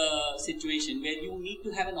old situation where you need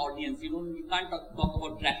to have an audience. You can't talk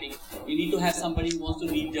about traffic. You need to have somebody who wants to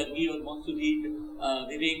read Jaggi or wants to read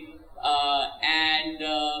Vivek.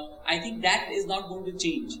 I think that is not going to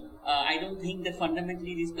change. I don't think that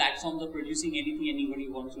fundamentally these platforms are producing anything anybody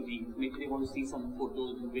wants to read. Maybe they want to see some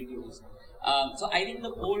photos and videos. So I think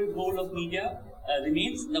the old role of media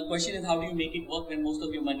remains. The question is, how do you make it work when most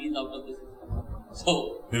of your money is out of the system?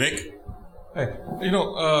 So, Vivek?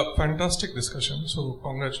 Hi. Fantastic discussion. So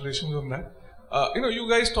congratulations on that. You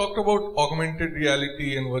guys talked about augmented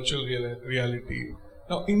reality and virtual reality.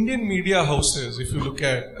 Now, Indian media houses, if you look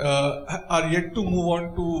at, are yet to move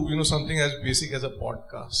on to, something as basic as a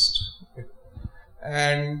podcast. Okay.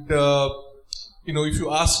 And, if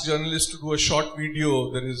you ask journalists to do a short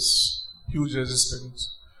video, there is huge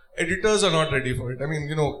resistance. Editors are not ready for it.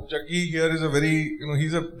 Jaggi here is a very,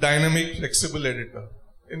 he's a dynamic, flexible editor,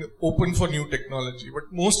 open for new technology.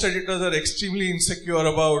 But most editors are extremely insecure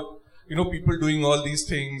about, people doing all these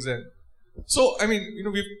things. And so,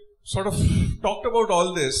 we've sort of talked about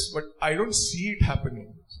all this, but I don't see it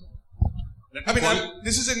happening.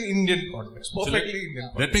 This is an Indian context, perfectly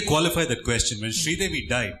Indian context. Let me qualify that question. When Sridevi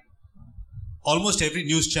died, almost every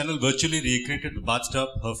news channel virtually recreated the bathtub,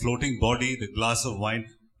 her floating body, the glass of wine.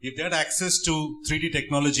 If they had access to 3D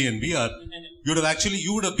technology and VR,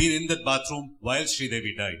 you would have been in that bathroom while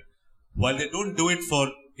Sridevi died. While they don't do it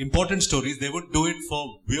for important stories, they would do it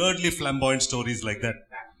for weirdly flamboyant stories like that.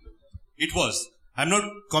 It was. I'm not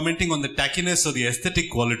commenting on the tackiness or the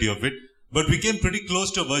aesthetic quality of it, but we came pretty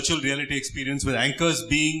close to a virtual reality experience with anchors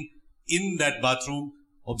being in that bathroom,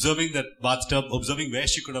 observing that bathtub, observing where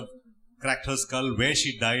she could have cracked her skull, where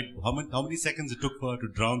she died, how many seconds it took for her to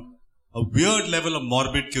drown. A weird level of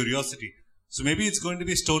morbid curiosity. So maybe it's going to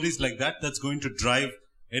be stories like that that's going to drive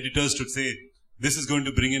editors to say, this is going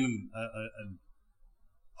to bring in an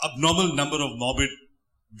abnormal number of morbid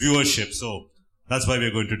viewership. So that's why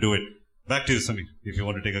we're going to do it. Back to you, Samir, if you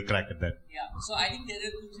want to take a crack at that. Yeah, so I think there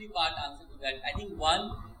are 2-3 part answer to that. I think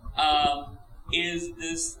one is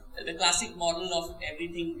the classic model of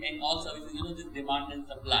everything and all services, this demand and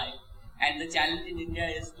supply. And the challenge in India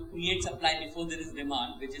is to create supply before there is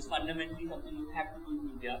demand, which is fundamentally something you have to do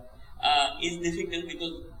in India, is difficult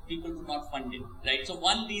because people do not fund it, right? So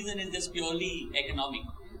one reason is just purely economic.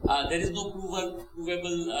 There is no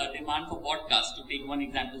provable demand for podcasts, to take one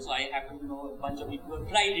example. So I happen to know a bunch of people who have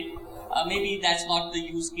tried it. Maybe that's not the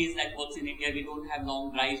use case that works in India. We don't have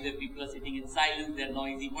long drives where people are sitting in silence, they're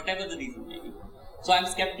noisy, whatever the reason may be. So I'm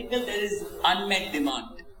skeptical there is unmet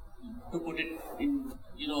demand, to put it in.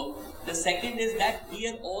 The second is that we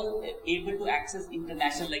are all able to access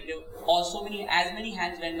international, like there are so many, as many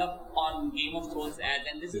hands went up on Game of Thrones ads,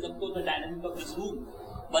 and this is of course the dynamic of this room.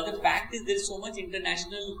 But the fact is there's so much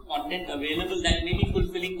international content available that may be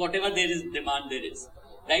fulfilling whatever there is demand there is,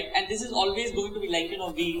 right? And this is always going to be like,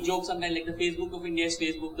 we joke sometimes like the Facebook of India is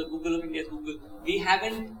Facebook, the Google of India is Google. We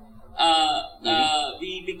haven't,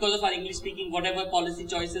 because of our English speaking, whatever policy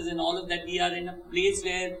choices and all of that, we are in a place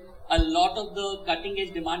where a lot of the cutting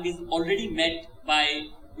edge demand is already met by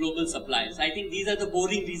global suppliers. I think these are the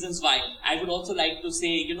boring reasons why. I would also like to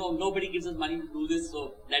say, nobody gives us money to do this,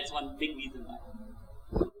 so that's one big reason why.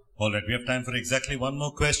 Alright, we have time for exactly one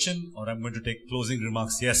more question, or I'm going to take closing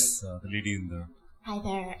remarks. Yes, the lady in the Hi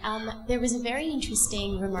there. There was a very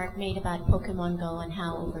interesting remark made about Pokemon Go and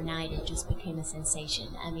how overnight it just became a sensation.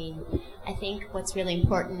 I mean, I think what's really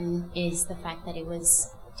important is the fact that it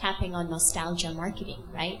was tapping on nostalgia marketing,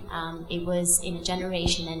 right? It was in a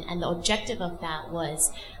generation, and the objective of that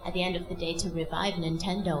was, at the end of the day, to revive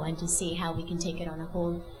Nintendo and to see how we can take it on a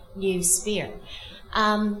whole new sphere.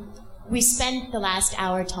 We spent the last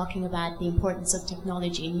hour talking about the importance of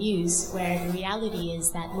technology in news, where the reality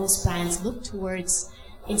is that most brands look towards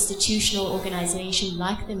institutional organizations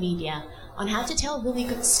like the media on how to tell really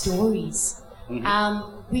good stories.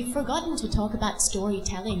 We've forgotten to talk about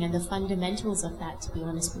storytelling and the fundamentals of that, to be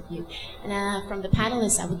honest with you. And from the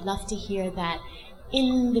panelists, I would love to hear that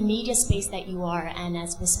in the media space that you are, and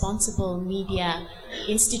as responsible media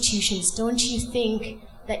institutions, don't you think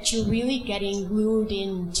that you're really getting lured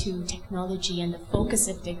into technology and the focus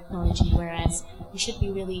of technology, whereas you should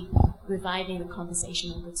be really reviving the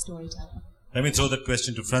conversation on good storytelling? Let me throw that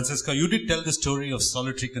question to Francisca. You did tell the story of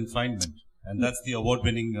solitary confinement, and that's the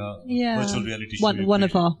award-winning virtual reality show.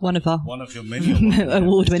 One of your many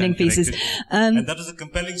award-winning pieces. And that was a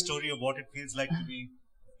compelling story of what it feels like to be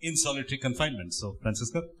in solitary confinement. So,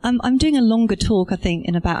 Francisca? I'm doing a longer talk, I think,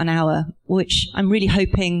 in about an hour, which I'm really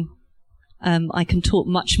hoping I can talk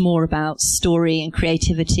much more about story and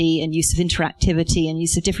creativity and use of interactivity and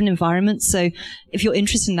use of different environments. So if you're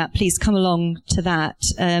interested in that, please come along to that.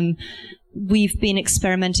 We've been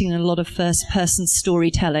experimenting in a lot of first-person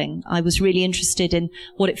storytelling. I was really interested in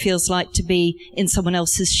what it feels like to be in someone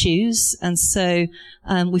else's shoes. And so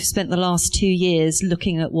we've spent the last 2 years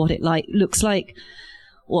looking at what it looks like,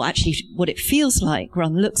 or actually what it feels like,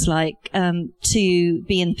 looks like, to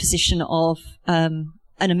be in the position of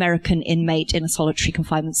an American inmate in a solitary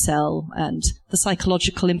confinement cell, and the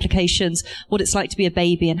psychological implications, what it's like to be a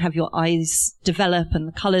baby and have your eyes develop and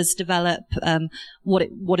the colours develop,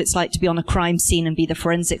 what it's like to be on a crime scene and be the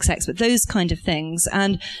forensics expert, those kind of things.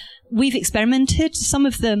 And we've experimented. Some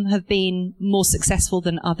of them have been more successful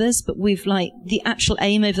than others, but the actual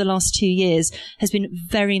aim over the last 2 years has been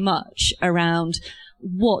very much around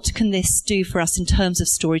what can this do for us in terms of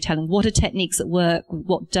storytelling? What are techniques that work?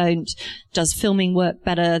 What don't? Does filming work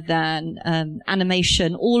better than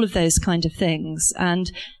animation? All of those kind of things.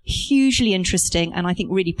 And hugely interesting, and I think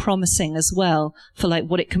really promising as well for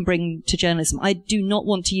what it can bring to journalism. I do not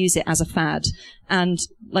want to use it as a fad. And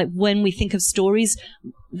when we think of stories,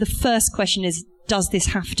 the first question is, does this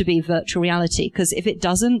have to be virtual reality? Because if it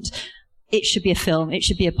doesn't, it should be a film, it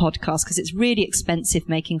should be a podcast, because it's really expensive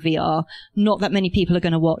making VR. Not that many people are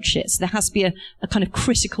going to watch it. So there has to be a kind of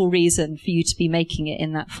critical reason for you to be making it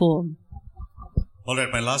in that form. All right,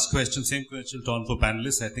 my last question, same question to all for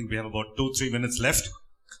panelists. I think we have about 2-3 minutes left.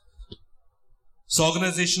 So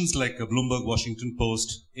organizations like Bloomberg, Washington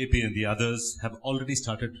Post, AP and the others have already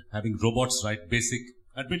started having robots write basic,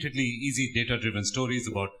 admittedly easy data-driven stories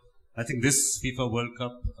about, I think this FIFA World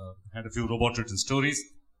Cup had a few robot-written stories.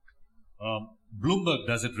 Bloomberg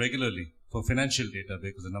does it regularly for financial data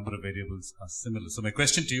because a number of variables are similar. So my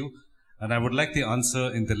question to you, and I would like the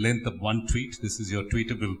answer in the length of one tweet. This is your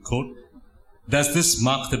tweetable quote. Does this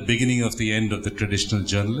mark the beginning of the end of the traditional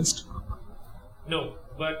journalist? No,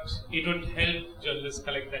 but it would help journalists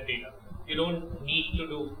collect that data. You don't need to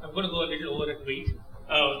do... I'm going to go a little over a tweet.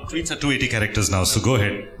 Tweets are 280 characters now, so go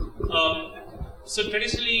ahead. So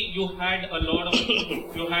traditionally, you had a lot of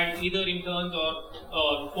you had either interns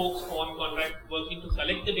or folks on contract working to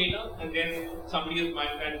collect the data, and then somebody is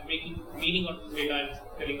making meaning of the data and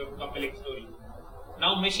telling a compelling story.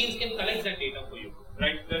 Now machines can collect that data for you,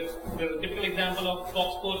 right? There's a typical example of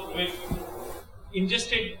Fox Sports, which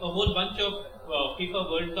ingested a whole bunch of FIFA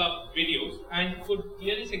World Cup videos and could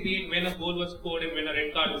clearly segregate when a goal was scored and when a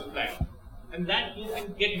red card was flagged. And that you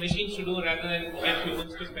can get machines to do rather than get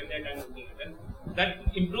humans to spend their time doing it. And that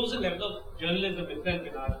improves the level of journalism itself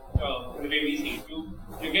in the way we see it.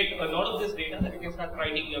 You get a lot of this data that you can start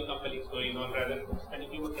writing your compelling stories on rather than spending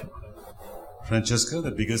human capital. Francesca,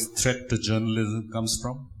 the biggest threat to journalism comes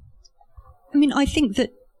from? I mean, I think that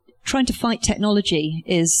trying to fight technology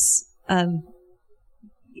is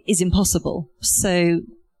impossible. So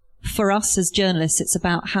for us as journalists, it's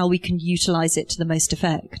about how we can utilize it to the most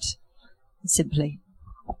effect, simply.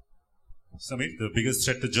 Samir, the biggest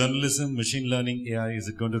threat to journalism, machine learning, AI, is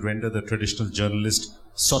it going to render the traditional journalist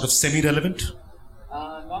sort of semi-relevant?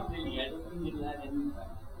 Not really. I don't think it will have any impact.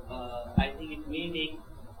 I think it may make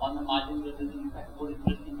on the margin journalism impact more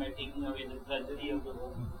interesting by taking away the drudgery of the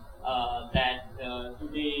work that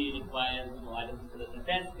today requires, identification of the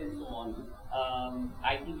test and so on.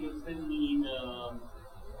 I think you still need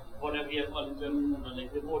whatever we are calling journalism,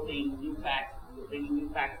 like reporting new facts, bringing new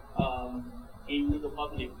facts into the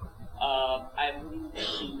public. I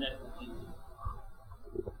believe that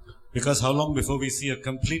Because how long before we see a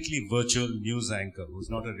completely virtual news anchor who's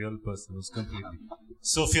not a real person, who's completely...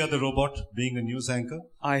 Sophia the robot being a news anchor?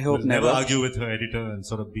 I hope will never argue with her editor and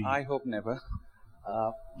sort of be... I hope never.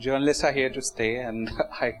 Journalists are here to stay, and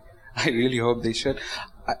I really hope they should.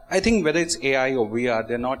 I think whether it's AI or VR,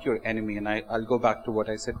 they're not your enemy, and I'll go back to what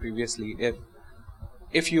I said previously.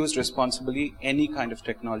 If used responsibly, any kind of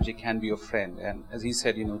technology can be your friend, and as he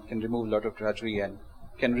said, it can remove a lot of drudgery and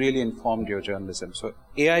can really inform your journalism. So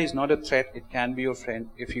AI is not a threat, it can be your friend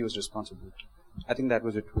if used responsibly. I think that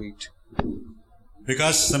was a tweet.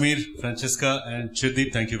 Vikas, Samir, Francesca and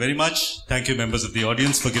Chirdeep, thank you very much. Thank you, members of the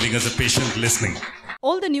audience, for giving us a patient listening.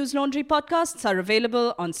 All the News Laundry podcasts are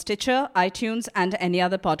available on Stitcher, iTunes and any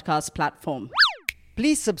other podcast platform.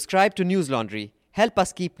 Please subscribe to News Laundry. Help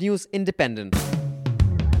us keep news independent.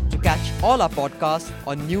 To catch all our podcasts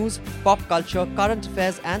on news, pop culture, current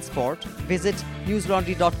affairs and sport, visit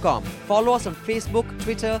newslaundry.com. Follow us on Facebook,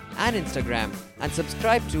 Twitter and Instagram and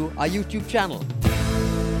subscribe to our YouTube channel.